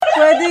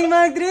Pwedeng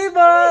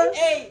mag-dribble.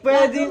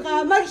 Pwedeng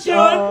ka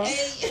mag-shoot.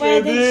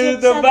 Pwedeng shoot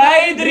to sa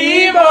buy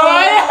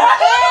dribble.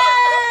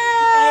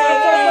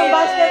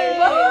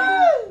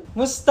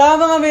 Musta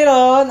mga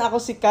meron?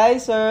 Ako si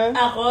Kaiser.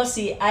 Ako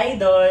si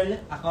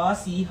Idol. Ako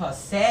si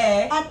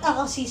Jose. At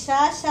ako si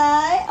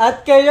Sasay.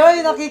 At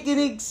kayo'y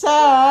nakikinig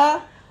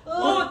sa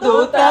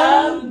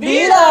Ututang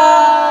Bila!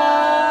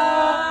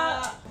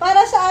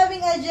 Para sa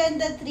aming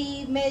Agenda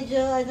 3, medyo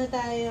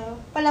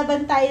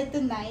palaban tayo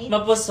tonight.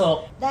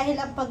 Mapusok. Dahil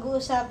ang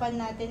pag-uusapan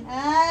natin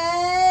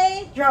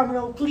ay...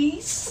 Drumroll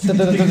please.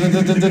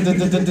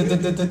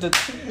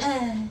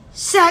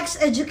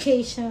 Sex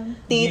education.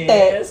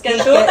 Tite. Yes,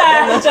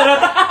 kantutan.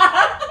 Charot.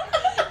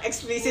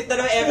 Explicit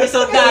na naman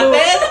episode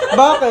natin.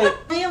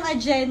 Bakit? Ngayong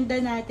agenda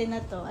natin na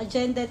to,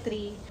 Agenda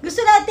 3,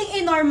 gusto nating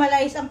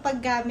i-normalize ang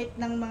paggamit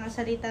ng mga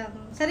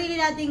sarili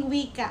nating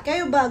wika.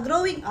 Kayo ba,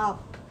 growing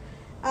up,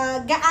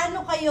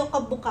 gaano kayo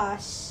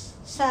kabukas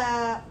sa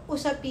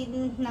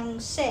usapin ng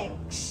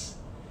sex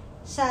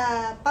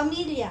sa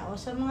pamilya o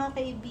sa mga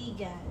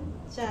kaibigan?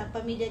 Sa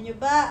pamilya nyo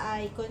ba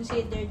ay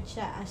considered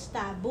siya as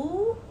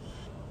taboo?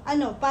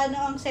 Paano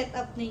ang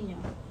setup ninyo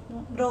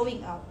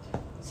growing up?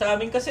 Sa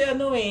amin kasi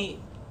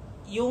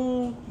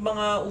yung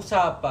mga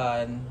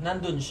usapan,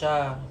 nandun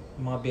siya.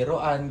 Mga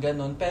biroan,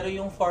 ganun. Pero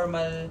yung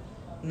formal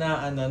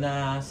na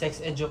na sex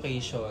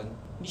education,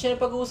 hindi siya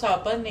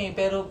napag-uusapan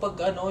Pero pag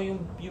yung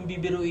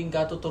bibiruin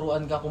ka,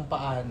 tuturuan ka kung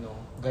paano.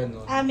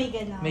 Ganun. May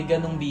ganon. May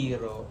ganong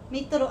biro.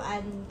 May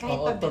turuan, kahit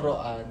Oo, pa biro.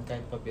 turuan,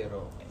 kahit pa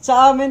biro.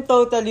 Sa amin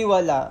totally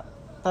wala.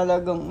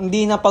 Talagang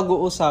hindi na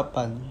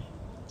pag-uusapan.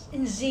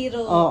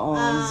 Zero. Oo,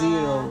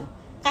 zero.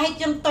 Kahit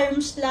yung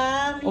terms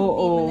lang, hindi mo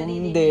Oo,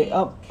 naririnig. hindi.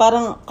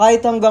 Parang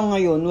kahit hanggang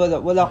ngayon,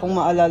 wala akong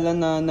maalala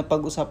na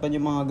napag-usapan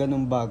yung mga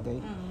ganong bagay.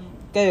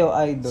 Kayo,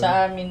 Idol?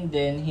 Sa amin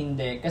din,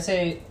 hindi.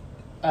 Kasi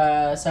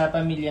sa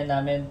pamilya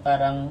namin,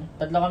 parang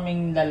tatlo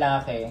kaming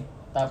lalaki.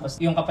 Tapos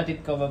yung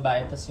kapatid ko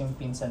babae, tapos yung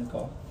pinsan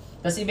ko.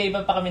 Tapos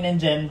iba-iba pa kami ng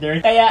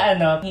gender. Kaya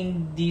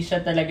hindi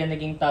siya talaga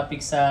naging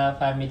topic sa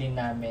family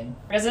namin.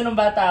 Kasi nung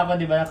bata ako,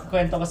 di ba,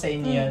 nakakwento ko sa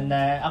inyo yun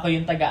na ako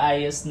yung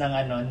taga-ayos ng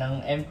ng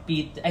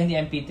hindi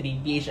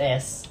MP3,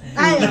 VHS.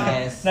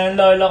 Yes. Ng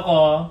lolo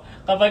ko.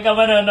 Kapag ka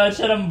manonood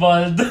siya ng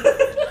Bold.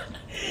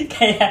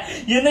 Kaya,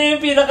 yun na yung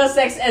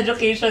pinaka-sex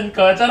education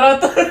ko. Charot!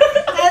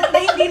 At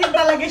hindi rin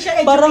talaga siya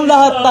education. Parang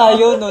lahat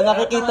tayo,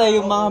 nakikita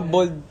yung mga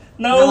bold.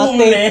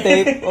 Mga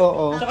tape.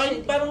 Oo. Tsaka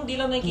parang di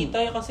lang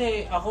nakikita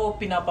kasi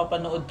ako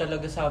pinapapanood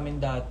talaga sa amin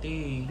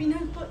dati.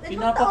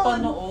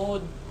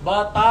 Pinapapanood.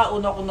 Bata,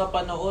 una ko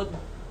napanood,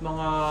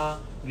 mga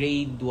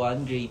grade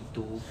 1, grade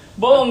 2.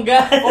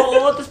 Bongga!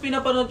 Oo, tapos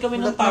pinapanood kami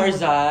ng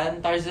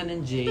Tarzan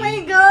and Jane. Oh my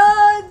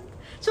God!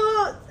 So,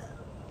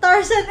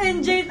 Tarzan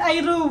and Jane ay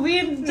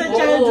ruined sa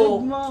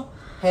childhood mo.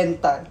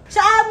 Hentai.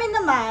 Sa amin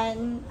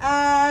naman,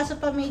 sa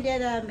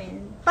pamilya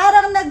namin,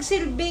 parang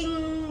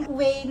nagsilbing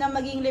way na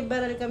maging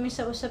liberal kami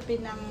sa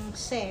usapin ng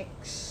sex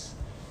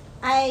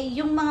ay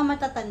yung mga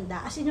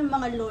matatanda, as in yung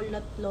mga lola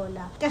at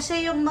lola.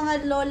 Kasi yung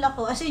mga lola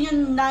ko, as in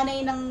yung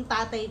nanay ng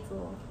tatay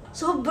ko,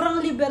 sobrang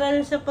liberal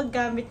sa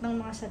paggamit ng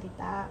mga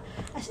salita.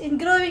 As in,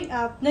 growing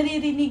up,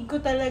 naririnig ko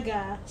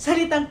talaga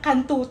salitang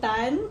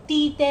kantutan,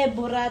 tite,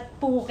 burat,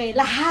 puke,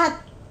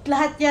 lahat.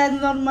 Lahat yan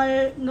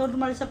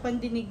normal sa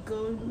pandinig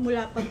ko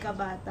mula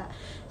pagkabata.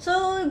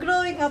 So,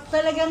 growing up,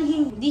 talagang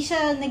hindi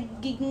siya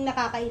nagiging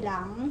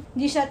nakakailang,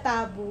 hindi siya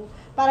taboo.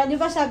 Para 'di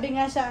ba sabi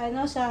nga sa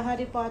sa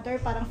Harry Potter,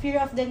 parang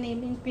fear of the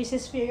name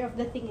increases fear of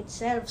the thing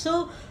itself.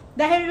 So,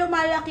 dahil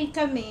lumalaki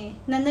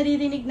kami na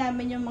naririnig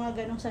namin yung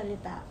mga ganong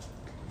salita,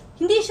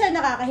 hindi siya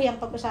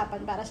nakakahiyang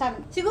pag-usapan para sa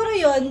amin. Siguro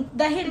yon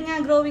dahil nga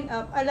growing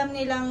up, alam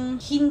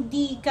nilang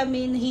hindi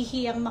kami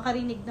nahihiyang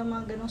makarinig ng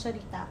mga ganong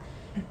salita.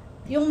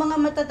 Yung mga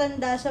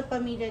matatanda sa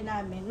pamilya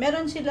namin,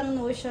 meron silang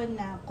notion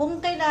na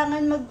kung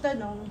kailangan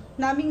magtanong,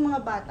 naming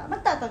mga bata,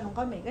 magtatanong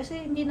kami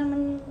kasi hindi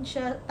naman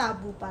siya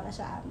taboo para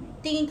sa amin.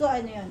 Tingin ko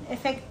yun,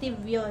 effective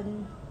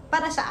yon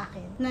para sa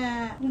akin,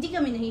 na hindi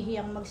kami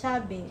nahihiyang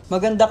magsabi.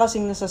 Maganda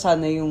kasing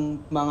nasasanay yung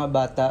mga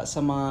bata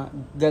sa mga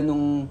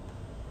ganong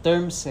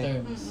terms .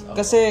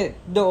 Kasi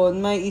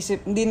doon,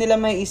 hindi nila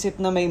maiisip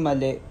na may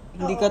mali.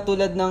 Hindi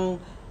katulad ng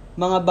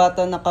mga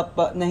bata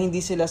na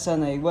hindi sila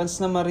sanay.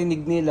 Once na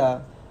marinig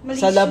nila,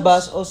 sa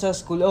labas o sa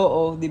school,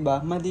 di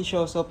ba?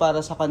 Malisyoso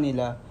para sa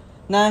kanila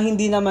na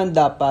hindi naman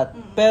dapat.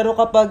 Pero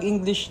kapag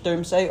English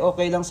terms ay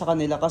okay lang sa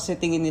kanila kasi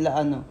tingin nila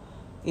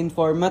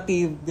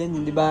informative,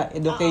 ganyan, di ba?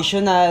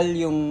 Educational,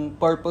 yung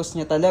purpose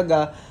niya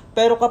talaga.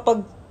 Pero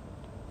kapag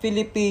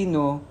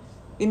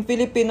in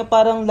Filipino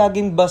parang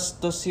laging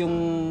bastos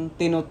yung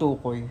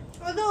tinutukoy.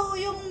 Although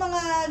yung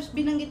mga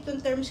binanggit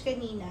kong terms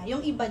kanina,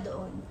 yung iba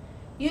doon,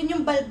 yun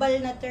yung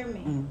balbal na term .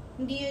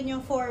 Hindi yun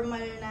yung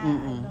formal na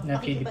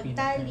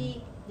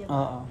pakikipagtalik.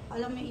 Diba?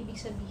 Alam mo yung ibig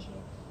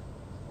sabihin.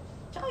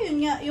 Tsaka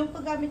yun nga, yung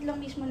paggamit lang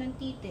mismo ng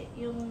tite,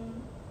 yung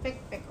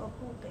pek-pek o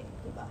puke,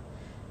 diba?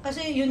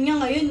 Kasi yun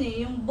nga ngayon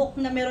yung book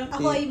na meron,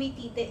 ako ay may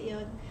tite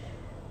yun.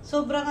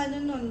 Sobrang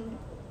nun,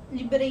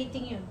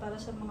 liberating yun para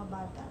sa mga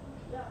bata.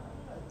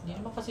 Hindi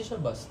naman kasi siya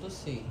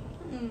bastos .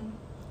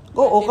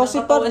 Oo, Parte kasi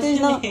ng katawan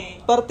yun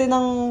parte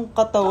ng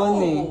katawan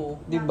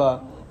Oo. 'di ba?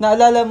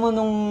 Naalala mo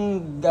nung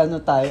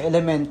tayo,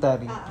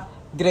 elementary.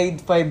 Grade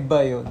 5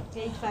 ba 'yun?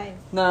 Grade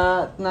 5.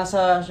 Na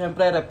nasa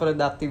syempre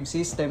reproductive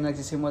system,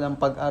 nagsisimulang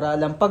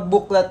pag-aralan.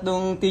 Pagbuklat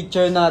nung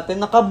teacher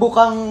natin,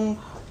 nakabukang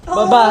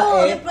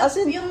babae. As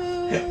in, Yung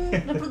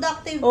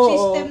reproductive oo,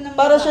 system ng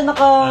para babae. siya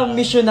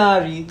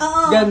naka-missionary.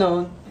 Oo.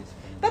 Ganon.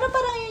 Pero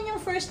parang yun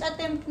yung first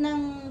attempt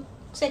ng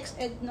sex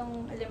ed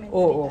nung elementary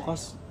Oo,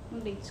 tayo.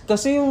 Nung grade school.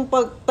 Kasi yung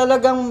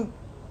talagang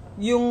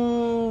yung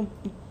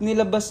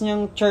nilabas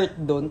niyang chart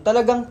doon,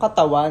 talagang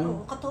katawan.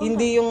 Oo, katawan.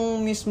 Hindi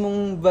yung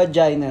mismong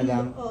vagina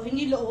lang.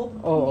 Hindi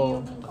loob. Oo.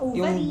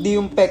 Hindi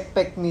Yung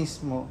pek-pek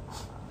mismo.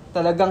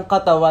 Talagang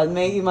katawan.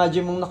 May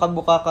imagine mong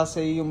nakabuka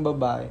kasi yung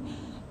babae.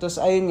 Tapos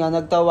ayun nga,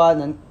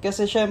 nagtawanan.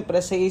 Kasi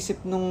syempre, sa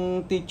isip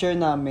nung teacher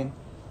namin,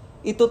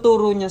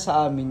 ituturo niya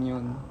sa amin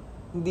yun.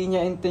 Hindi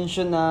niya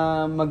intensyon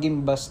na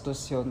maging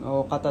bastos yun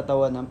o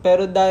katatawanan.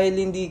 Pero dahil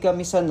hindi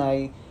kami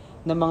sanay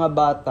na mga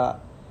bata,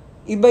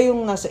 iba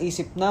yung nasa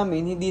isip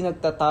namin, hindi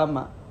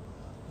nagtatama.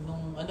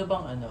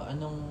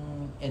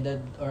 Anong edad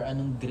or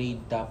anong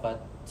grade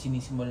dapat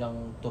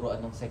sinisimulang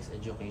turuan ng sex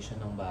education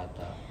ng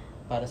bata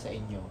para sa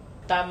inyo?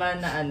 Tama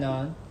na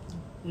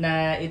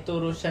na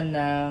ituro siya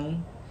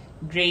ng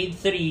grade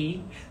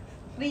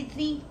 3. Grade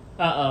 3.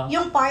 Oo.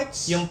 Yung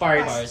parts. Yung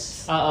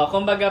parts. Oo,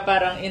 kumbaga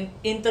parang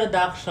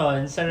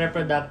introduction sa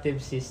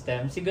reproductive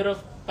system. Siguro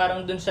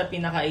parang dun siya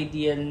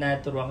pinaka-ideal na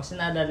turuan. Kasi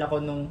naalala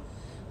ko nung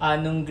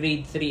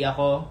grade 3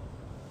 ako,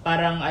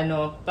 parang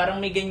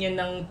parang may ganyan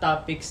ng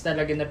topics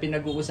talaga na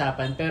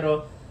pinag-uusapan.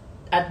 Pero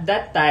at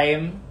that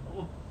time,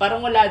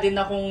 parang wala din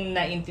akong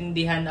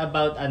naintindihan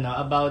about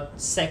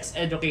sex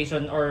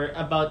education or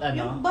about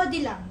Yung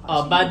body lang.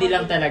 body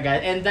lang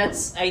talaga. And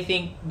that's, I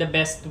think, the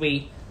best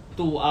way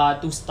to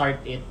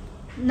start it.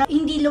 Na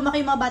hindi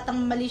lumaki mga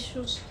batang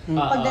malicious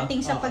pagdating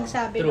sa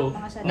pagsabi True. ng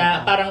mga salita.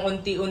 Na parang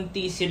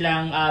unti-unti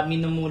silang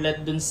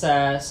minumulat dun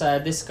sa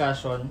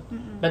discussion.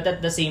 But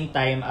at the same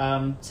time,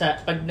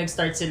 pag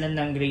nag-start sila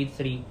ng grade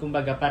 3,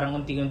 kumbaga parang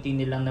unti-unti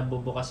nilang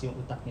nabubukas yung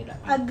utak nila.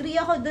 Agree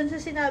ako dun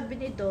sa sinabi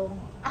nito.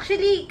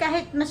 Actually,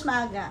 kahit mas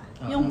maaga,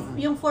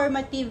 yung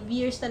formative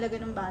years talaga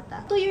ng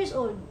bata. 2 years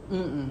old.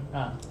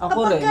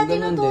 Ako rin, Kapag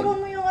ganun tinuturo din.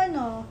 mo yung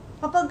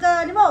kapag,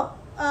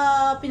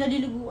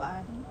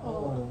 pinaliliguan,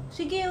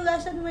 sige,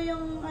 hugasan mo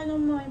yung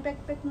yung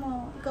pekpek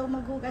mo, ikaw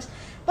maghugas.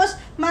 Tapos,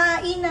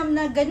 mainam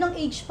na ganong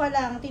age pa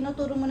lang,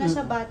 tinuturo mo na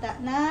sa bata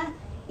na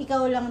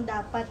ikaw lang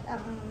dapat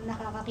ang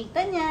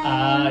nakakakita niya.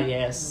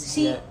 Yes.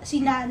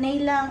 Si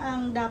nanay lang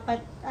ang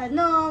dapat,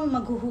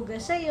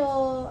 maghuhugas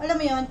sa'yo.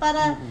 Alam mo yon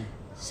para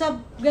sa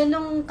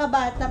ganong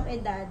kabatang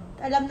edad,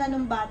 alam na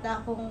nung bata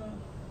kung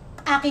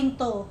akin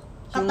to,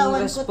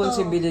 katawan Yung ko to.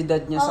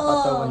 responsibilidad niya sa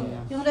katawan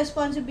niya. Yung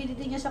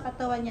responsibility niya sa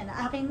katawan niya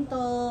na akin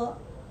to,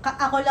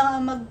 ako lang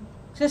ang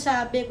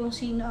magsasabi kung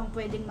sino ang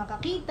pwedeng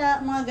makakita,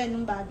 mga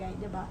ganung bagay,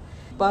 'di ba?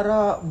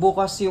 Para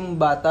bukas yung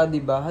bata,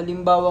 'di ba?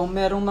 Halimbawa,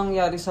 merong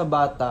mangyari sa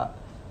bata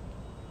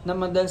na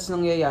madalas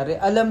nangyayari,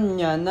 alam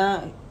niya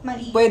na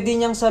Mali. pwede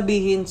niyang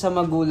sabihin sa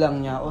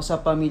magulang niya o sa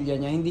pamilya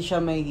niya, hindi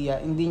siya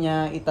mahihiya, hindi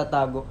niya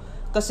itatago.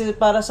 Kasi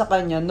para sa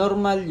kanya,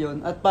 normal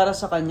yon at para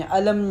sa kanya,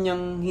 alam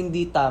niyang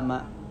hindi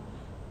tama.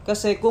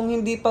 Kasi kung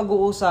hindi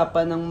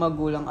pag-uusapan ng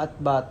magulang at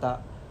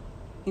bata,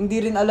 hindi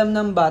rin alam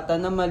ng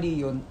bata na mali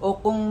yun. O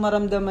kung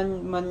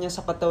maramdaman man niya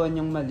sa katawan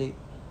niyang mali,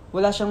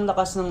 wala siyang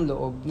lakas ng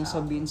loob na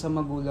sabihin sa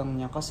magulang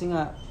niya. Kasi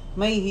nga,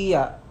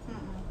 mahihiya.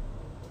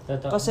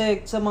 Totoo.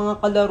 Kasi sa mga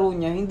kalaro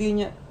niya, hindi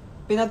niya,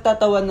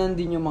 pinagtatawanan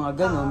din yung mga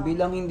ganon,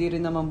 bilang hindi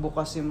rin naman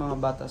bukas yung mga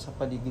bata sa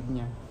paligid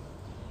niya.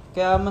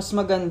 Kaya mas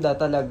maganda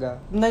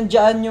talaga.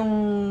 Nandiyan yung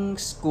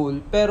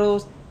school,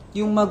 pero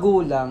yung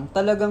magulang,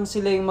 talagang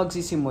sila yung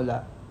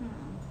magsisimula.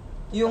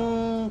 Yung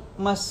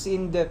mas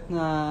in-depth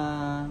na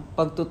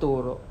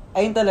pagtuturo,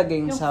 ayun talaga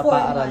yung sa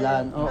formal.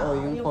 paaralan. Oo,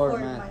 yung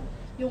formal.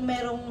 Yung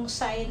merong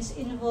science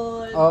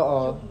involved,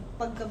 Oo. yung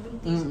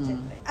pagkabuntis, etc.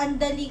 Ang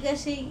dali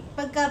kasi,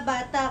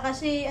 pagkabata,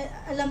 kasi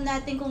alam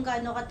natin kung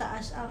gaano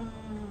kataas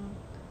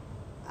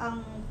ang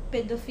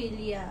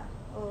pedophilia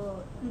o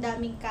ang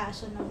daming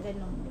kaso ng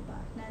ganun, di ba?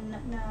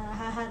 Na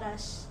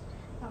haharas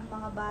ang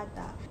mga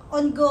bata.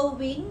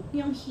 Ongoing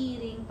yung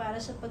hearing para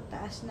sa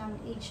pagtaas ng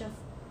age of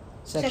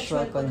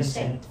sexual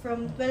consent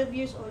from 12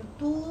 years old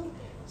to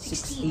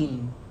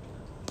 16.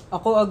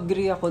 Ako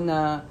agree ako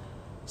na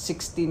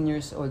 16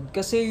 years old.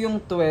 Kasi yung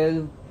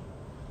 12,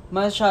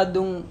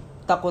 masyadong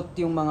takot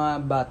yung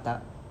mga bata.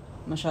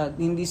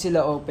 Hindi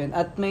sila open.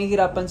 At may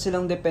hirapan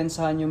silang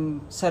depensahan yung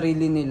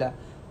sarili nila.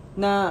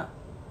 Na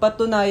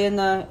patunayan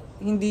na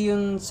hindi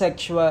yung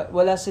sexual,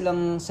 wala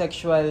silang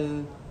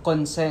sexual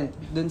consent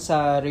dun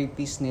sa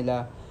rapist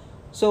nila.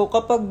 So,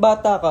 kapag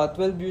bata ka,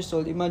 12 years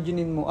old,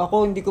 imaginein mo,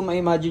 ako hindi ko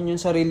ma-imagine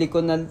yung sarili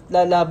ko na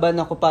lalaban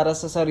ako para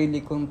sa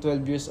sarili kong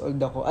 12 years old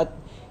ako. At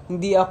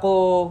hindi ako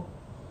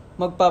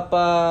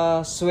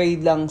magpapasway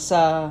lang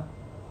sa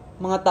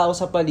mga tao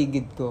sa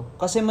paligid ko.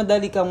 Kasi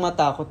madali kang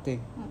matakot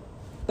eh.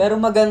 Pero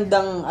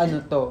magandang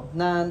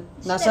na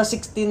nasa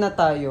 16 na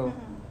tayo.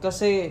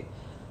 Kasi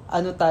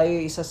tayo,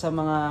 isa sa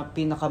mga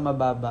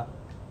pinakamababa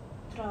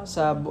Grabe.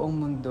 sa buong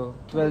mundo.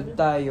 12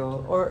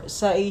 tayo. Or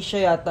sa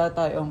Asia yata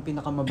tayo ang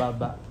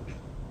pinakamababa.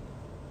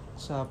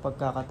 Sa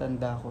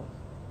pagkakatanda ko.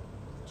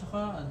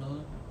 Tsaka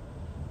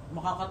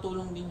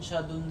makakatulong din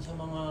siya dun sa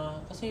mga,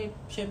 kasi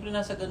syempre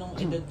nasa ganong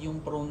edad yung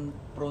prone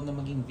na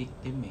maging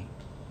victim eh.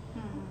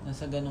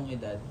 Nasa ganong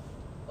edad.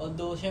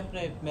 Although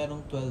syempre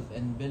merong 12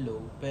 and below,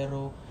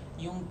 pero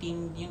yung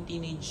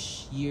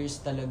teenage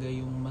years talaga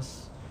yung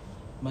mas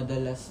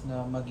madalas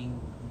na maging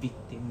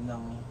victim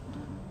ng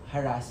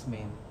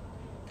harassment.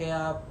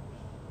 Kaya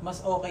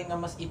mas okay na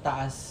mas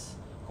itaas.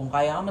 Kung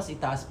kaya nga mas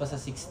itaas pa sa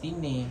 16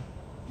 eh.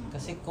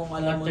 Kasi kung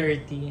alam mo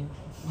 13.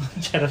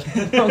 Charot.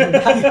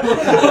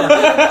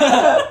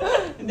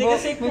 Hindi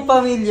kasi May kung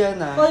pamilya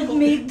na. Old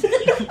maid.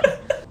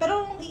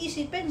 Pero kung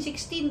iisipin,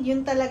 16,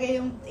 yun talaga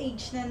yung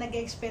age na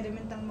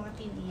nag-experiment ng mga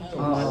teenagers.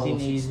 Mga Oo.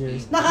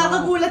 teenagers.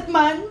 Nakakagulat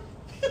man.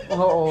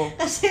 Oo.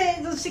 Kasi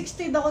nung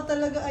 16 ako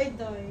talaga ay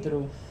die.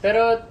 True.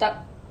 Pero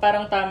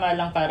parang tama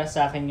lang para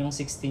sa akin yung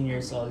 16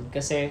 years old.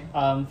 Kasi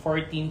 14,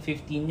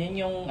 15, yan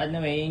yung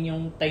yan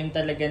yung time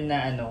talaga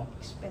na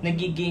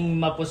nagiging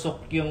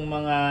mapusok yung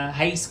mga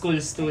high school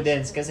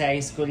students. Kasi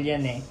high school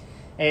yan eh.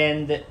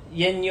 And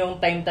yan yung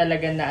time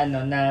talaga na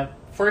na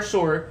for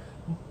sure,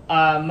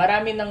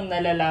 marami nang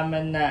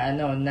nalalaman na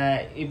na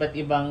iba't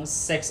ibang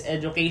sex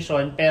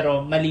education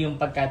pero mali yung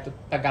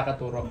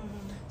pagkakaturo.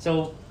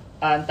 So,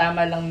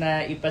 tama lang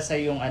na ipasa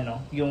yung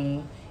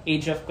yung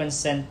age of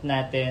consent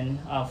natin,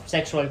 of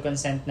sexual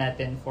consent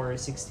natin for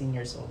 16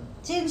 years old.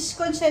 Since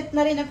consent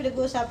na rin ang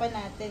pinag-uusapan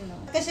natin,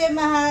 no? Kasi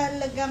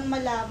mahalagang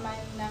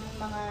malaman ng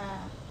mga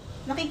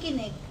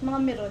nakikinig, mga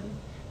meron,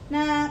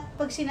 na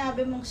pag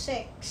sinabi mong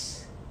sex,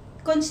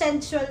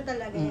 consensual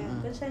talaga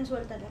yan.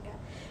 Consensual talaga.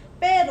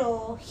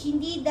 Pero,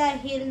 hindi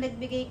dahil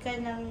nagbigay ka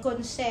ng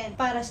consent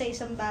para sa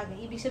isang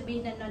bagay, ibig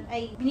sabihin na nun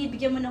ay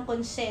binibigyan mo ng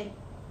consent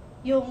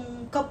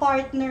yung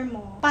kapartner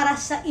mo para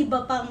sa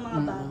iba pang mga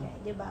bagay,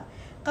 di ba?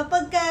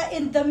 Kapag ka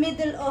in the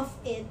middle of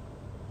it,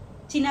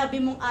 sinabi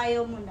mong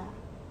ayaw mo na,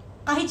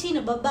 kahit sino,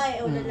 babae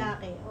o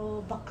lalaki,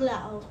 o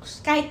bakla, o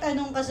kahit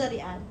anong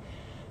kasarian,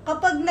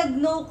 kapag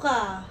nag-no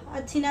ka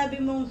at sinabi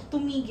mong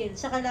tumigil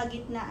sa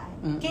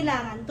kalagitnaan,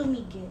 kailangan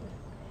tumigil.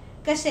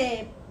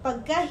 Kasi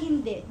pagka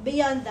hindi,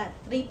 beyond that,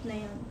 rape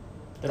na yun.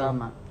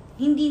 Tama.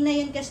 Hindi na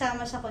yun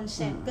kasama sa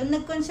consent. Kung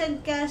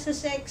nag-consent ka sa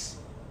sex,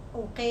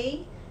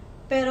 okay.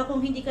 Pero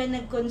kung hindi ka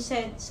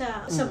nag-consent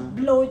sa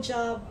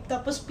blowjob,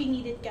 tapos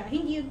pinilit ka,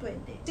 hindi yun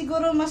pwede.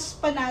 Siguro mas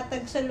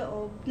panatag sa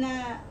loob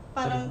na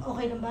parang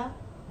okay lang ba?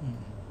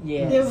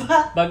 Yes.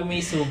 Diba? Bago may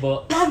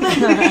subo.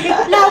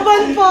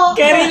 Laban po!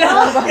 Carry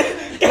lang!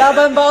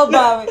 Laban ba o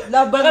ba?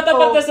 Laban Baka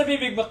tapat po. na sa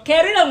bibig mo,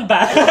 carry lang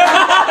ba?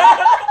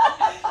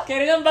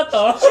 Carry lang ba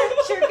to?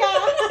 Sure ka?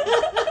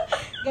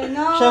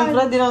 Ganon.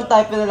 Siyempre, di naman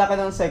tayo pinalaki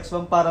ng sex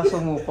bomb para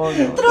sumuko,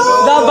 no?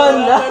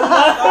 Laban na.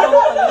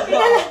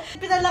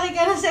 Pinalaki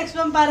ka ng sex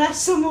bomb para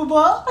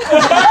sumubo?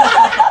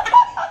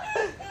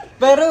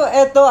 Pero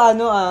eto,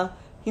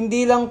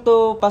 hindi lang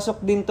to,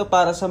 pasok din to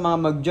para sa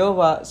mga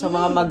magjowa, sa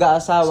mga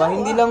mag-aasawa.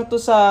 Hindi lang to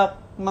sa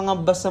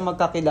mga basta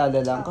magkakilala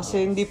lang.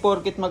 Kasi hindi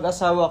porket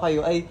mag-asawa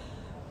kayo ay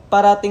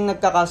parating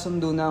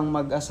nagkakasundo na ang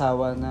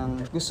mag-asawa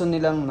ng gusto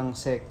nilang ng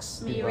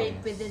sex. May Diba?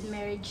 rape within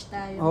marriage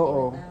tayo.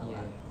 Oo.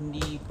 tinatawag.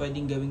 Hindi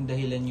pwedeng gawing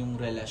dahilan yung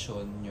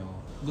relasyon nyo.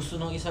 Gusto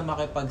nung isa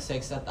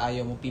makipag-sex at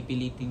ayaw mo,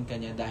 pipilitin ka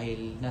niya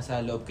dahil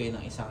nasa loob kayo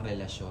ng isang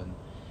relasyon.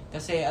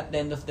 Kasi at the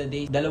end of the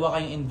day, dalawa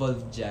kayong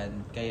involved dyan.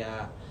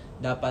 Kaya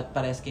dapat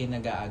pares kayo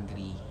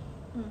nag-a-agree.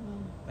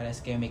 Pares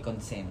kayo may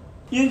consent.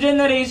 Yung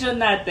generation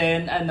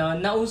natin,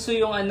 nauso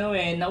yung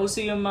nauso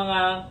yung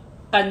mga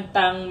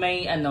kantang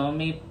may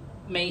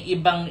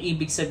ibang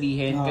ibig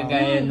sabihin,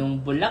 kagaya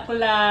nung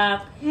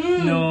bulaklak,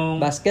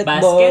 nung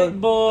basketball,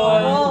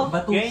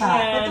 Batuta.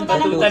 ganyan, Batuta ng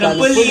batuta ng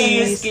pulis.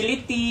 pulis,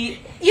 kiliti.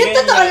 Yun ganyan.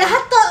 totoo,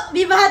 lahat to.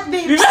 Viva Hot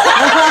Babes.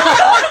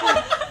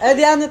 Eh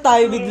di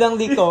tayo biglang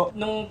liko.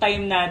 Nung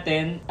time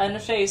natin,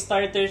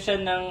 starter siya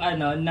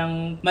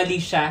ng mali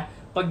siya.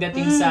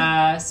 Pagdating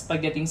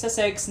sa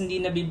sex,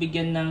 hindi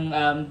nabibigyan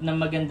ng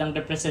magandang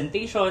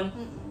representation.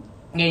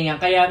 Ganyan.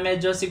 Kaya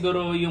medyo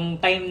siguro yung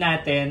time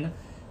natin,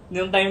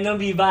 yung time ng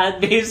Viva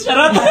Hot Babes,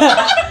 charot!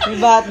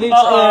 Viva Hot Babes.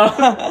 Oo.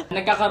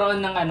 Nagkakaroon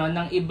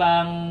ng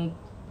ibang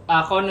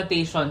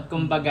connotation,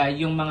 kumbaga,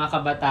 yung mga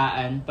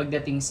kabataan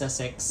pagdating sa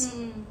sex.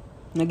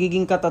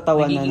 Nagiging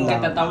katatawanan Nagiging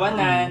lang.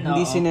 katatawanan,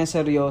 Hindi oo.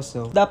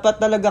 sineseryoso. Dapat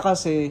talaga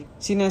kasi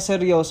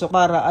sineseryoso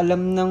para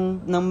alam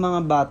ng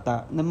mga bata,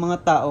 ng mga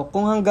tao,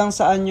 kung hanggang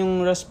saan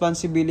yung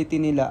responsibility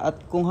nila at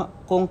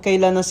kung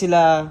kailan na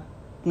sila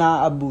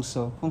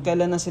naaabuso, kung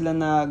kailan na sila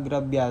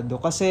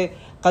nagrabyado. Kasi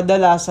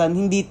kadalasan,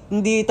 hindi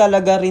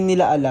talaga rin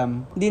nila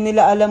alam. Hindi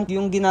nila alam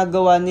yung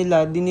ginagawa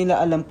nila, hindi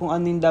nila alam kung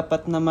ano yung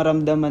dapat na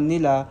maramdaman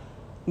nila,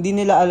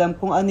 hindi nila alam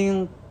kung ano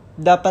yung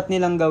dapat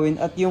nilang gawin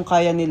at yung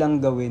kaya nilang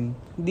gawin.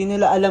 Hindi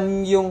nila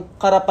alam yung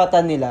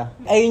karapatan nila.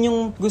 Ayun yung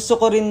gusto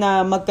ko rin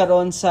na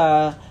magkaroon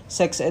sa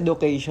sex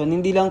education.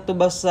 Hindi lang to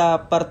basta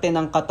parte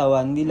ng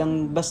katawan, hindi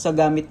lang basta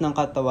gamit ng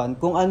katawan.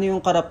 Kung ano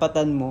yung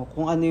karapatan mo,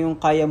 kung ano yung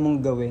kaya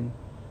mong gawin.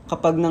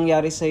 kapag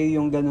nangyari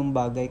sa'yo yung ganung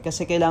bagay.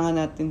 Kasi kailangan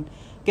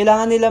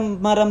nila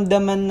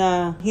maramdaman na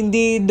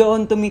hindi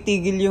doon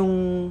tumitigil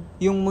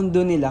yung mundo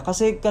nila.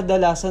 Kasi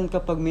kadalasan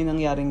kapag may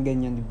nangyaring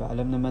ganyan, di ba?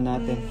 Alam naman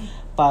natin,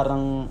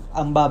 parang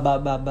ang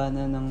baba-baba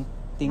na ng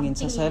tingin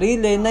sa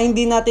sarili na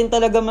hindi natin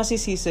talaga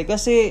masisisi.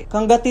 Kasi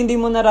hanggat hindi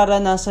mo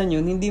nararanasan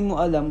yun, hindi mo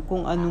alam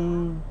kung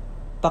anong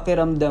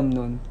pakiramdam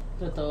nun.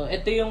 Totoo.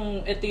 Ito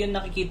yung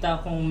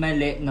nakikita kong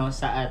mali, no,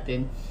 sa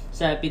atin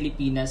sa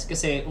Pilipinas,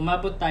 kasi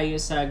umabot tayo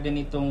sa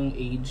ganitong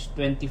age,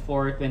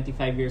 24,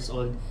 25 years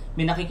old,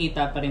 may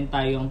nakikita pa rin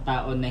tayong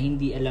tao na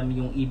hindi alam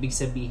yung ibig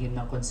sabihin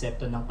ng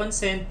konsepto ng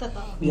consent.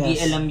 Totoo. Hindi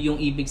Yes. alam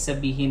yung ibig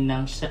sabihin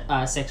ng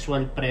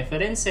sexual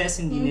preferences,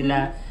 hindi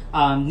nila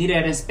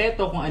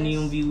nire-respeto kung ano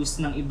yung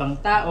views ng ibang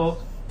tao,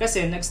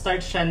 kasi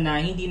nag-start siya na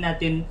hindi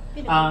natin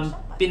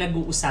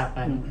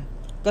pinag-uusapan.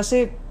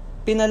 Kasi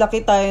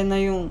pinalaki tayo na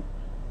yung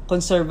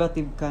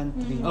conservative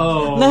country.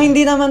 Oh. Na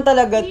hindi naman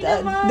talaga, Hindi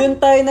naman. doon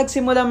tayo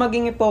nagsimula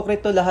maging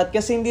ipokrito lahat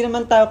kasi hindi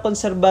naman tayo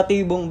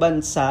konserbatibong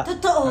bansa.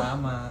 Totoo.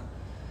 Tama.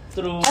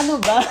 True. Ano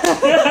ba?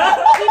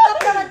 Keep up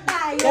naman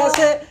tayo.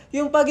 Kasi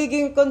yung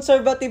pagiging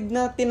conservative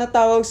na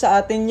tinatawag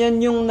sa atin, yan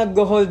yung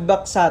nag-hold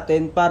back sa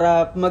atin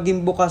para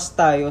maging bukas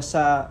tayo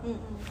sa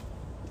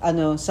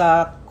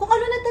sa Kung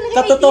ano na talaga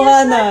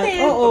katotohanan. ideas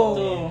natin. Oo.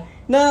 Totoo.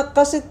 Na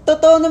kasi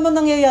totoo naman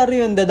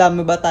nangyayari yun.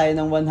 Dadami ba tayo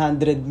ng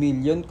 100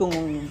 million kung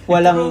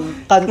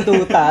walang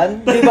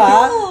kantutan? Di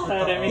ba?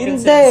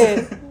 Hindi.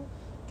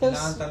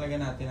 Kailangan talaga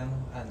natin ng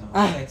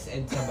sex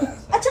ed sa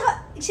bansa. At saka,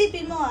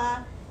 isipin mo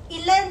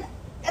ilan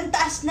ang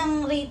taas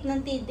ng rate ng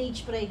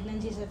teenage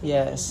pregnancy sa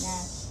Pilipinas.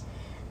 Yes.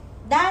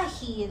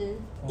 Dahil,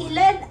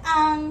 ilan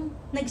ang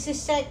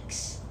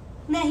nagsisex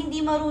na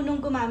hindi marunong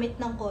gumamit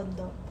ng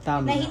kondom.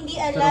 Tama. Na hindi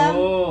alam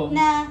True.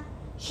 na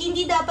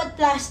hindi dapat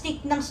plastic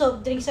ng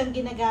soft drinks ang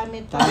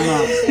ginagamit para Tama.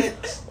 sa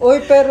sex.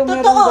 Oy, pero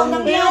meron Totoo, bang-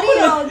 nangyari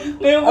yun.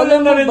 Ngayon ko Alam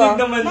lang mo narinig ba?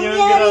 naman yun.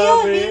 Nangyari yun.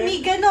 Grabe. May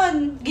ganon.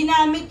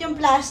 Ginamit yung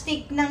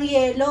plastic ng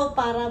yelo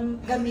para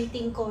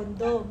gamiting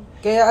kondom.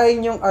 Kaya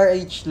ayun yung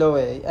RH law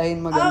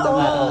Ayun magandang Oo,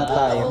 na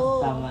tayo.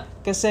 totoo. Tama.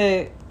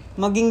 Kasi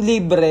maging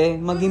libre,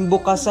 maging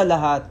bukas sa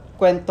lahat.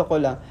 Kwento ko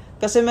lang.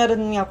 Kasi meron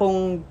nga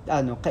akong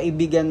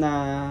kaibigan na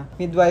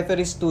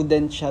midwifery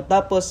student siya.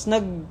 Tapos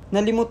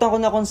nalimutan ko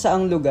na kung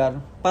saang lugar.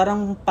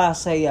 Parang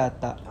Pasay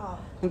yata. Oh.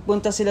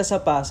 Nagpunta sila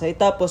sa Pasay.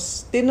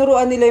 Tapos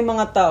tinuruan nila yung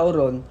mga tao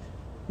ron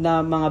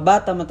na mga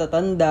bata,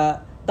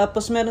 matatanda.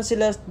 Tapos meron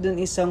sila dun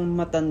isang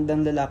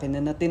matandang lalaki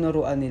na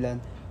tinuruan nila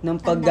ng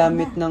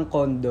paggamit ng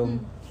kondom.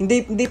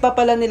 Hindi pa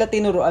pala nila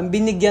tinuruan,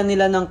 binigyan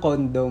nila ng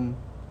kondom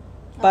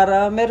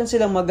para meron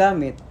silang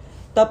magamit.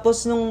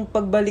 Tapos nung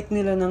pagbalik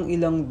nila ng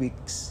ilang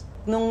weeks,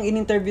 nung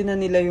in-interview na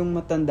nila yung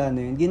matanda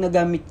na yun,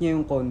 ginagamit niya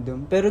yung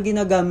kondom, pero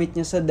ginagamit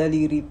niya sa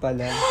daliri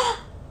pala.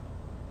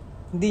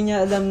 Hindi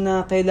niya alam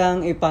na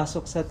kailangang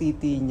ipasok sa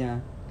titi niya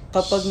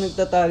kapag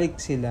nagtatalik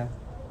sila.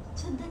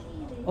 Sa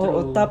daliri.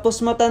 Oo, tapos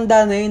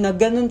matanda na yun, na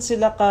ganun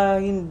sila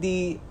ka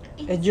hindi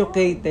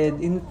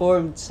educated,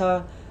 informed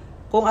sa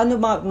kung ano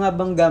nga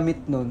bang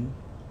gamit nun.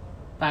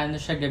 Paano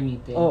siya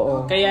gamitin.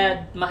 Oo.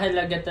 Kaya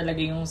mahalaga talaga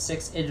yung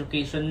sex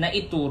education na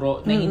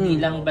ituro, na hindi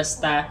lang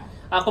basta,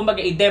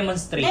 kumbaga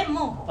i-demonstrate.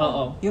 Demo.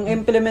 Oo. Yung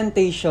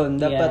implementation,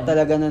 dapat Yeah.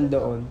 talaga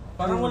nandoon.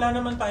 Parang wala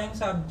naman tayong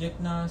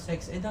subject na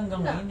sex ed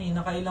hanggang ngayon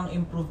nakailang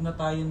improve na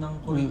tayo ng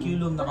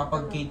curriculum,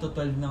 nakapag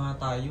K-12 na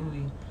nga tayo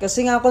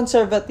Kasi nga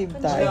conservative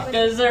tayo.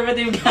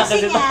 Conservative ka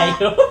kasi nga,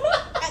 tayo.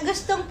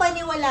 gustong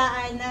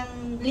paniwalaan ng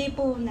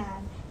lipunan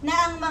na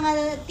ang mga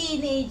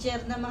teenager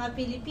na mga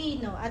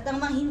Pilipino at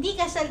ang mga hindi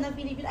kasal na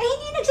Pilipino ay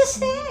hindi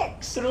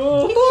nagsasex.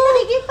 True. Hindi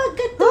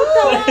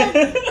nakikipagkatutan.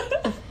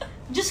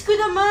 Diyos ko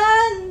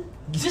naman.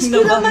 Diyos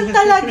ko naman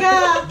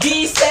talaga.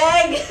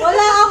 Giseg!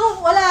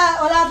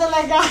 Wala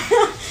talaga.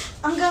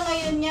 Hanggang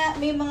ngayon nga,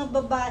 may mga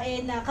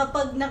babae na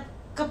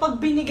kapag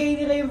binigay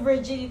nila yung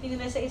virginity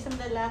nila sa isang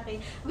lalaki,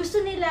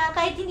 gusto nila,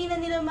 kahit hindi na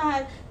nila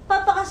mahal,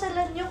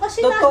 papakasalan nyo.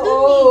 Kasi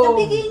Totoo.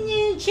 nabigay niya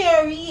yung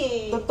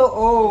cherry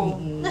Totoo.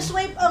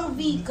 Na-swipe ang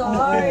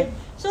V-card.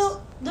 So,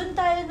 doon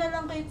tayo na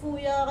lang kay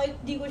kuya, kahit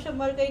di ko siya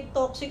mahal, kahit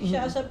toxic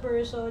siya as a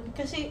person.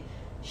 Kasi,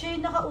 siya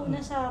yung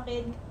nakauna sa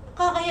akin.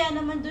 Kakaya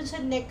naman dun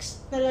sa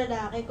next na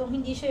lalaki, kung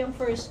hindi siya yung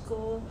first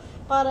ko,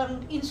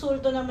 parang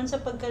insulto naman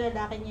sa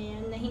pagkalalaki niya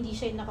yan, na hindi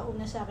siya yung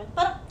nakauna sa akin.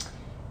 Parang,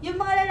 yung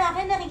mga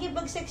lalaki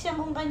nakikipag-sex yan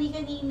kung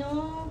kani-kanino.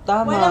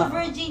 Tama. Walang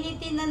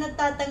virginity na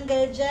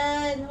natatanggal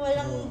dyan.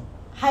 Walang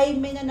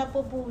hymen na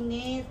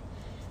napupunit.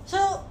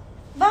 So,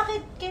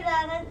 bakit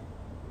kailangan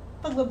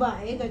pag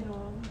babae,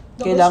 gano'n?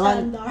 Double Kailangan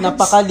standards.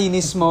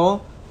 napakalinis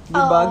mo. Diba?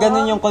 Oo.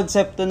 Ganun yung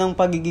konsepto ng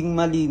pagiging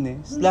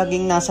malinis.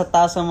 Laging nasa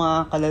taas ang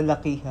mga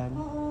kalalakihan.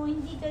 Oo,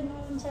 hindi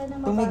gano'n. Sana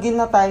Tumigil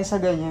na tayo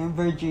sa ganyan, yung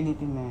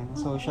virginity na yan.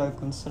 Social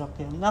construct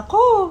yan.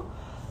 Nako!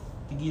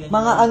 Tigilan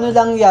Mga nyo ano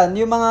lang yan,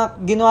 yung mga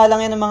ginawa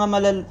lang yan ng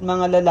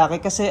mga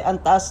lalaki kasi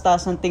ang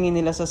taas-taas ng tingin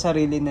nila sa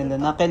sarili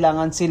nila na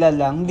kailangan sila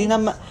lang.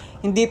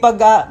 Hindi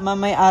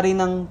mamay-ari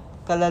ng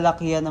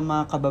kalalakihan ng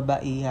mga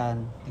kababaihan.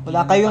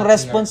 Wala kayong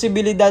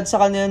responsibilidad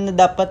sa kanila na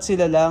dapat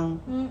sila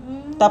lang.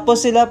 Mm-mm.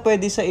 Tapos sila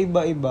pwede sa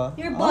iba-iba.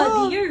 Your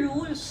body, your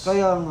rules.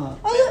 Kaya nga.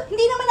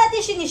 Hindi naman natin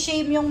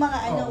sinishame yung mga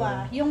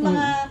yung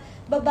mga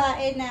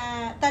babae na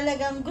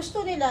talagang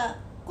gusto nila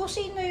kung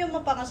sino yung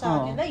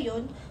mapangasawa nila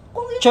yun.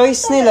 Kung yun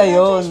Choice talaga, nila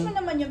yun. Choice mo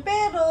naman yun.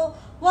 Pero,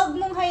 wag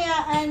mong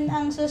hayaan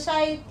ang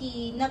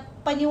society na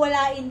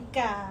paniwalain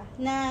ka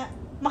na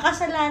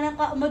makasalanan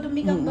ka o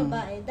madumi kang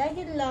babae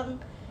dahil lang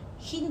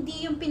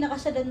hindi yung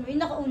pinakasalan mo,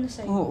 yung nakauna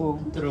sa'yo. Oo.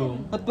 True.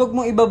 At wag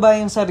mong ibaba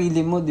yung sarili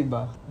mo, di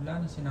ba?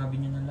 Wala na,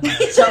 sinabi niyo na lang.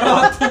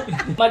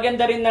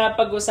 Maganda rin na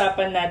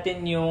pag-usapan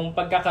natin yung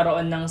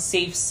pagkakaroon ng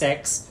safe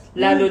sex,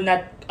 lalo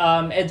na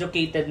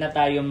educated na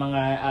tayo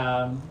mga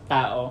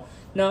tao.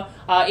 No,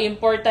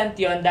 important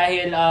 'yon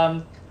dahil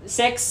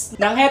sex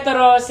ng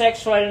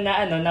heterosexual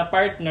na na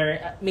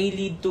partner may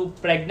lead to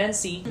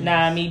pregnancy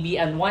na maybe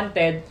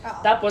unwanted.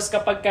 Tapos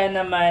kapag ka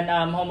naman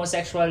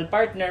homosexual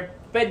partner,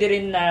 pwede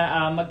rin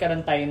na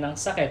magkaroon tayo ng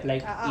sakit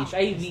like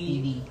HIV,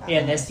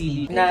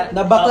 STD.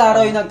 Na bakla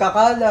raw yung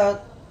nagkakalat.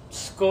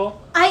 Ko.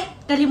 Ay,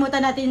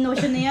 kalimutan natin yung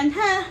notion na yan,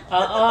 ha?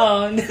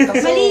 Oo.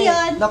 Mali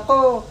yun.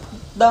 Nako,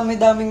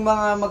 dami-daming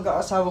mga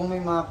mag-aasawang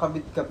may mga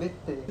kabit-kabit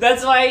eh.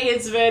 That's why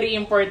it's very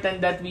important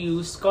that we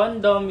use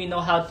condom. We know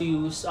how to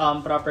use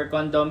proper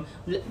condom.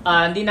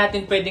 Hindi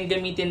natin pwedeng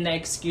gamitin na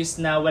excuse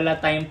na wala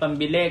tayong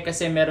pambili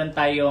kasi meron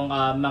tayong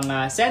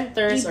mga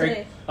centers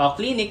Libre. or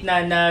clinic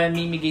na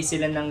namimigay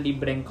sila ng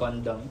libreng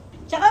condom.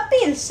 Tsaka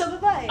pills sa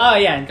babae. Oh,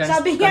 yan.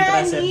 Sabi nga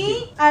Contraceptive.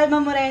 ni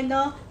Alma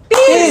Moreno,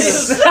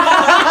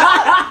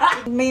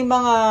 May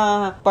mga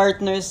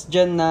partners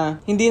dyan na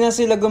hindi na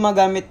sila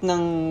gumagamit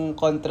ng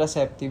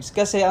contraceptives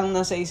kasi ang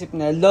nasa isip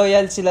nila,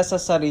 loyal sila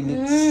sa sarili,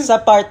 sa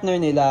partner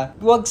nila.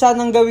 Huwag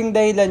sanang gawing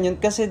dahilan yun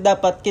kasi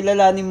dapat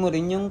kilalanin mo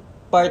rin yung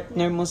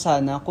partner mo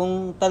sana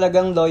kung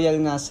talagang loyal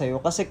nga sa'yo.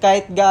 Kasi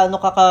kahit gaano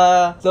ka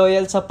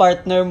loyal sa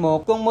partner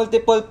mo, kung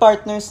multiple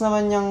partners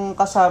naman yung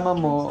kasama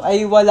mo,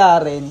 ay wala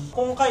rin.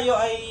 Kung kayo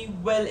ay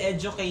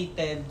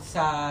well-educated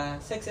sa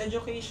sex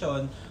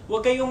education,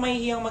 huwag kayong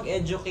mahihiyang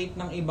mag-educate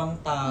ng ibang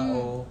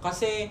tao.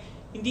 Kasi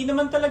hindi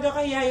naman talaga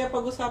kahiyaya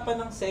pag-usapan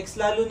ng sex,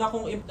 lalo na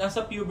kung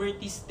nasa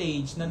puberty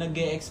stage na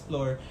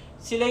nag-e-explore.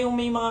 Sila yung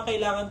may mga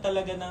kailangan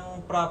talaga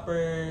ng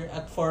proper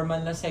at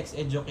formal na sex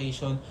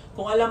education.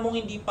 Kung alam mong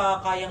hindi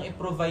pa kayang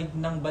i-provide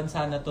ng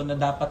bansa na to na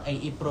dapat ay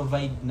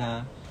i-provide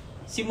na,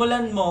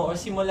 simulan mo o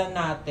simulan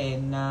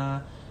natin na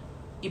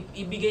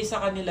ibigay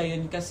sa kanila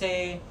yun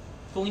kasi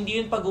kung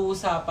hindi yun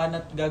pag-uusapan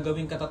at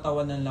gagawing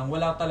katatawanan lang,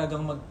 wala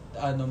talagang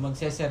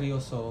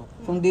magseseryoso.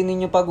 Kung di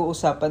ninyo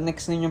pag-uusapan,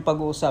 next ninyong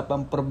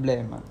pag-uusapan,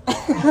 problema.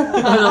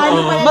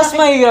 Mas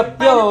mahirap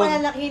Paano yun.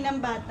 palalakihin ng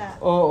bata?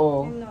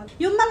 Oo. Ganon.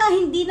 Yung mga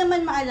hindi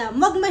naman maalam,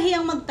 wag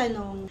mahiyang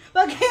magtanong.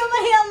 Wag kayong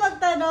mahiyang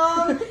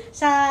magtanong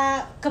sa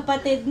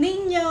kapatid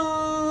ninyo,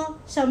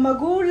 sa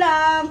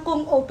magulang,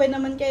 kung open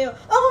naman kayo.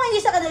 O kung hindi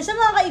sa kanila, sa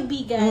mga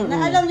kaibigan na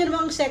alam nyo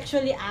namang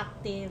sexually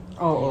active.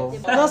 Oo.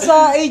 Diba?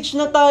 Nasa age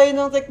na tayo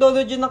ng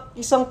technology na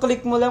isang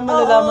click mo lang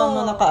malalaman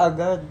mo na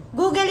kaagad.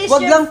 Google is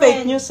Wag your lang friend.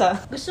 fake news ah.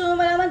 Gusto mo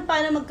malaman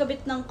paano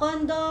magkabit ng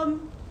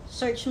condom?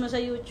 Search mo sa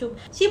YouTube.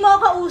 Si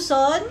Mocha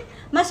Uson,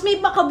 mas may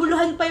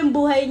makabuluhan pa yung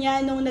buhay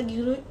niya nung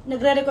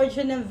nagre-record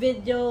siya ng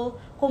video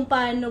kung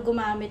paano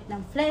gumamit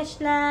ng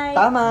flashlight,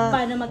 Tama.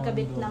 paano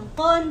magkabit ng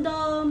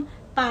condom,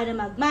 paano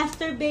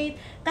mag-masturbate.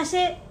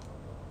 Kasi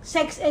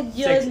sex ed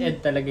yun. Sex ed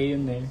talaga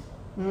yun eh.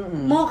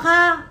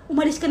 Mocha,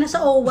 umalis ka na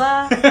sa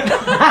OWA.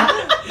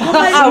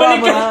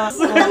 Bumalik ka.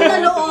 Utang na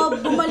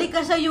loob, bumalik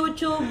ka sa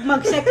YouTube,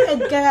 mag-sex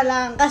ed ka na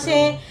lang.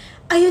 Kasi,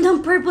 ayun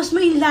ang purpose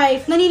mo in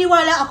life.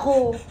 Naniniwala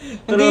ako.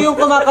 Hindi yung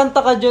kumakanta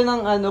ka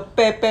dyan ng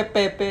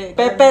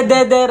Pepe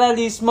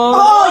Dederalismo.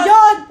 Oo,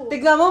 yun!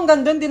 Tignan mo, ang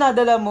ganda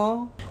dinadala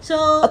mo. So,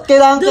 At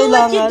kailangan- do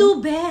what you do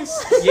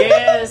best.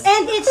 Yes!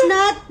 And it's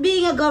not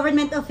being a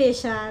government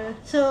official.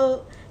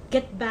 So,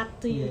 get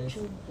back to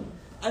YouTube.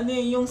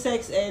 Yung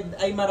sex ed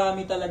ay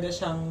marami talaga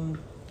siyang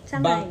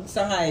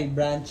Sangay.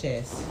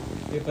 branches.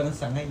 May parang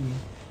sangay eh.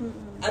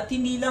 At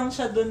hindi lang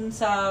siya dun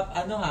sa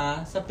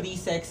sa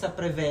pre-sex, sa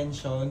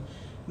prevention.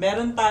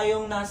 Meron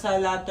tayong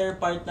nasa latter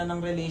part na ng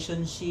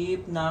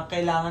relationship na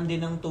kailangan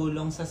din ng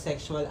tulong sa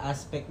sexual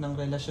aspect ng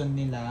relasyon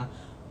nila.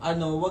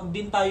 Wag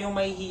din tayong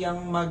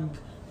mahihiyang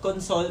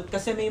mag-consult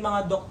kasi may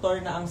mga doktor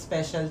na ang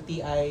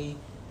specialty ay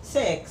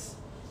sex.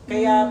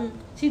 Kaya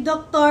Si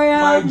Dr.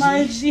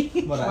 Margie.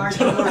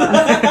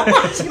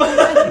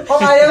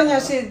 Kung ayaw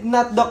niya,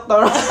 not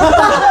doctor.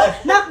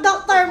 Not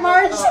Dr.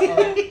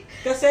 Margie.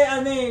 kasi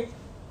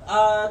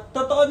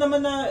totoo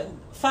naman na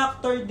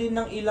factor din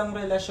ng ilang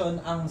relasyon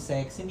ang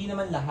sex. Hindi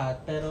naman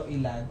lahat, pero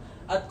ilan.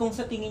 At kung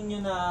sa tingin nyo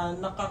na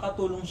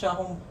nakakatulong siya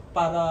kung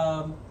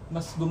para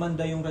mas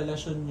gumanda yung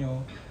relasyon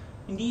nyo,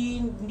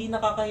 hindi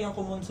nakakahiyang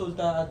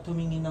kumonsulta at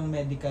humingi ng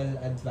medical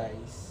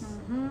advice.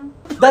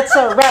 That's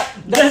a wrap.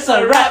 That's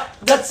a wrap!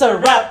 That's a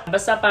wrap!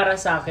 Basta para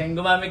sa akin,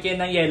 gumamit kayo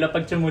ng yelo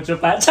pag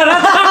chumuchupa. Charot!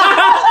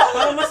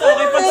 Parang mas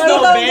okay pag Snow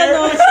snow bear.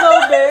 Snow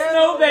bear.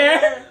 Snow bear!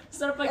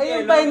 Sarap pag Ay,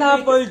 yung yelo.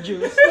 pineapple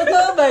juice.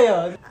 Totoo ba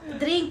yun?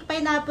 Drink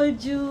pineapple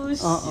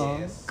juice. Oo.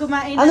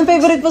 Kumain Anong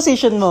favorite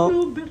position mo?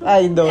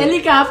 Idol.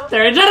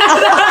 Helicopter!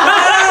 Charot!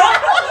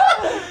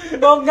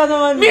 Bongga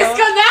naman Miss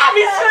ka na!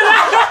 Miss ka na!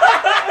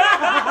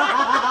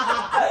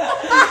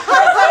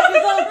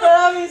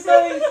 Miss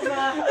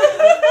na.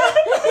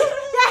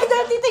 Siya,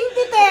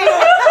 titing-titing.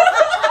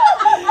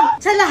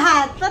 Sa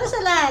lahat, para sa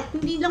lahat,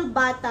 hindi lang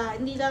bata,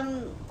 hindi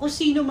lang kung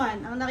sino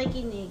man ang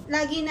nakikinig.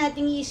 Lagi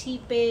nating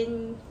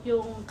iisipin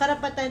yung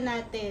karapatan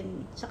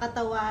natin sa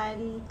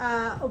katawan,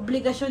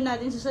 obligasyon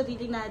natin sa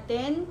sarili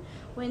natin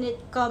when it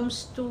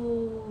comes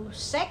to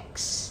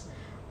sex,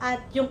 at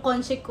yung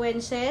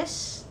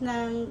consequences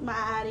ng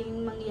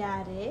maaaring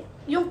mangyari.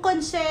 Yung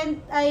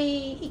consent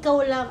ay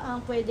ikaw lang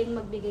ang pwedeng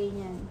magbigay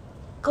niyan.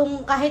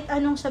 Kung kahit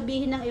anong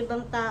sabihin ng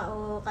ibang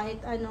tao,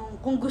 kahit anong,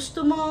 kung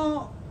gusto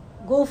mo,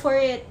 go for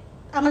it.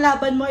 Ang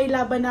laban mo ay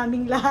laban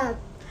naming lahat.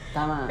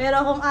 Tama.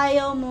 Pero kung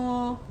ayaw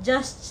mo,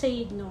 just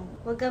say no.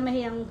 Huwag ka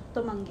mahiyang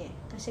tumanggi.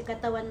 Kasi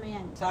katawan mo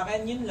yan. Sa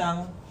akin yun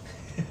lang.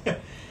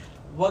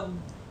 wag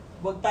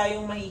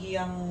tayong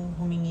mahihiyang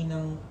humingi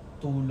ng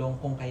tulong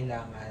kung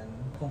kailangan.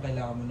 Kung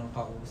kailangan mo ng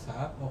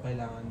kausap o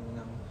kailangan mo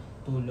ng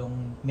tulong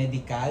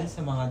medical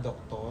sa mga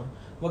doktor.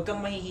 Huwag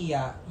kang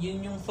mahihiya.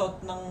 Yun yung thought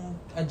ng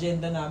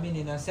agenda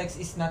namin na sex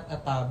is not a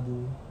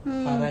taboo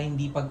para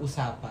hindi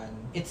pag-usapan.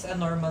 It's a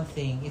normal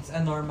thing. It's a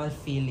normal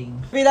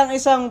feeling. Bilang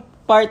isang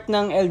part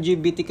ng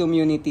LGBT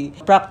community,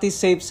 practice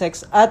safe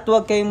sex at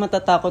huwag kayong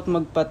matatakot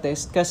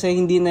magpa-test kasi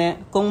hindi na,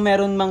 kung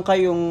meron man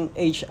kayong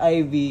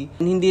HIV,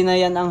 hindi na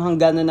yan ang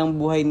hangganan ng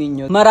buhay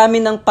ninyo. Marami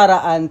ng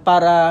paraan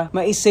para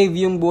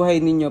ma-save yung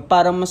buhay ninyo,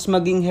 para mas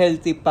maging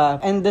healthy pa.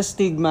 And the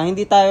stigma,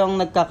 hindi tayo ang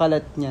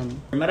nagkakalat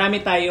niyan.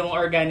 Marami tayong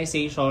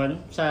organization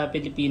sa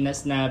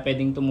Pilipinas na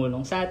pwedeng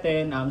tumulong sa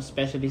atin,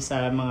 especially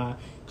sa mga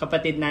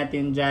kapatid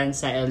natin dyan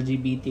sa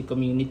LGBT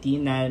community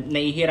na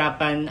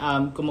nahihirapan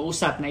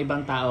kumausap na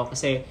ibang tao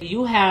kasi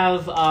you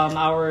have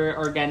our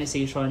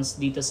organizations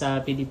dito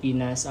sa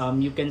Pilipinas.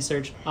 You can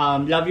search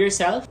Love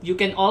Yourself. You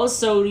can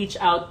also reach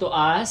out to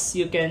us.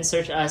 You can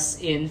search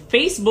us in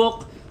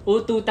Facebook,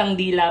 Ututang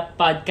Dila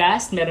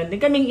Podcast. Meron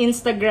din kaming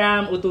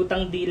Instagram,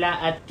 Ututang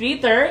Dila, at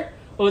Twitter,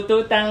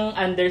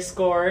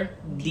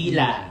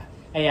 Ututang_Dila.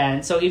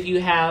 Ayan. So if you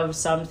have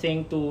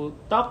something to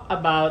talk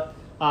about,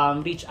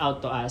 reach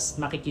out to us.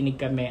 Makikinig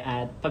kami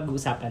at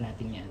pag-uusapan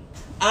natin yan.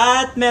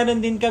 At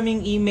meron din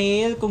kaming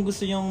email kung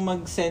gusto nyong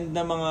mag-send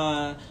na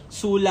mga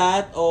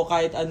sulat o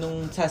kahit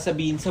anong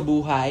sasabihin sa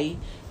buhay.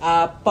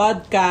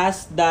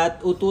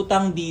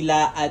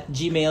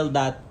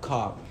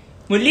 Podcast.ututangdila@gmail.com.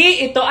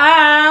 Muli, ito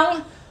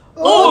ang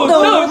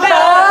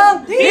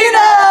Ututang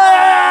Dila!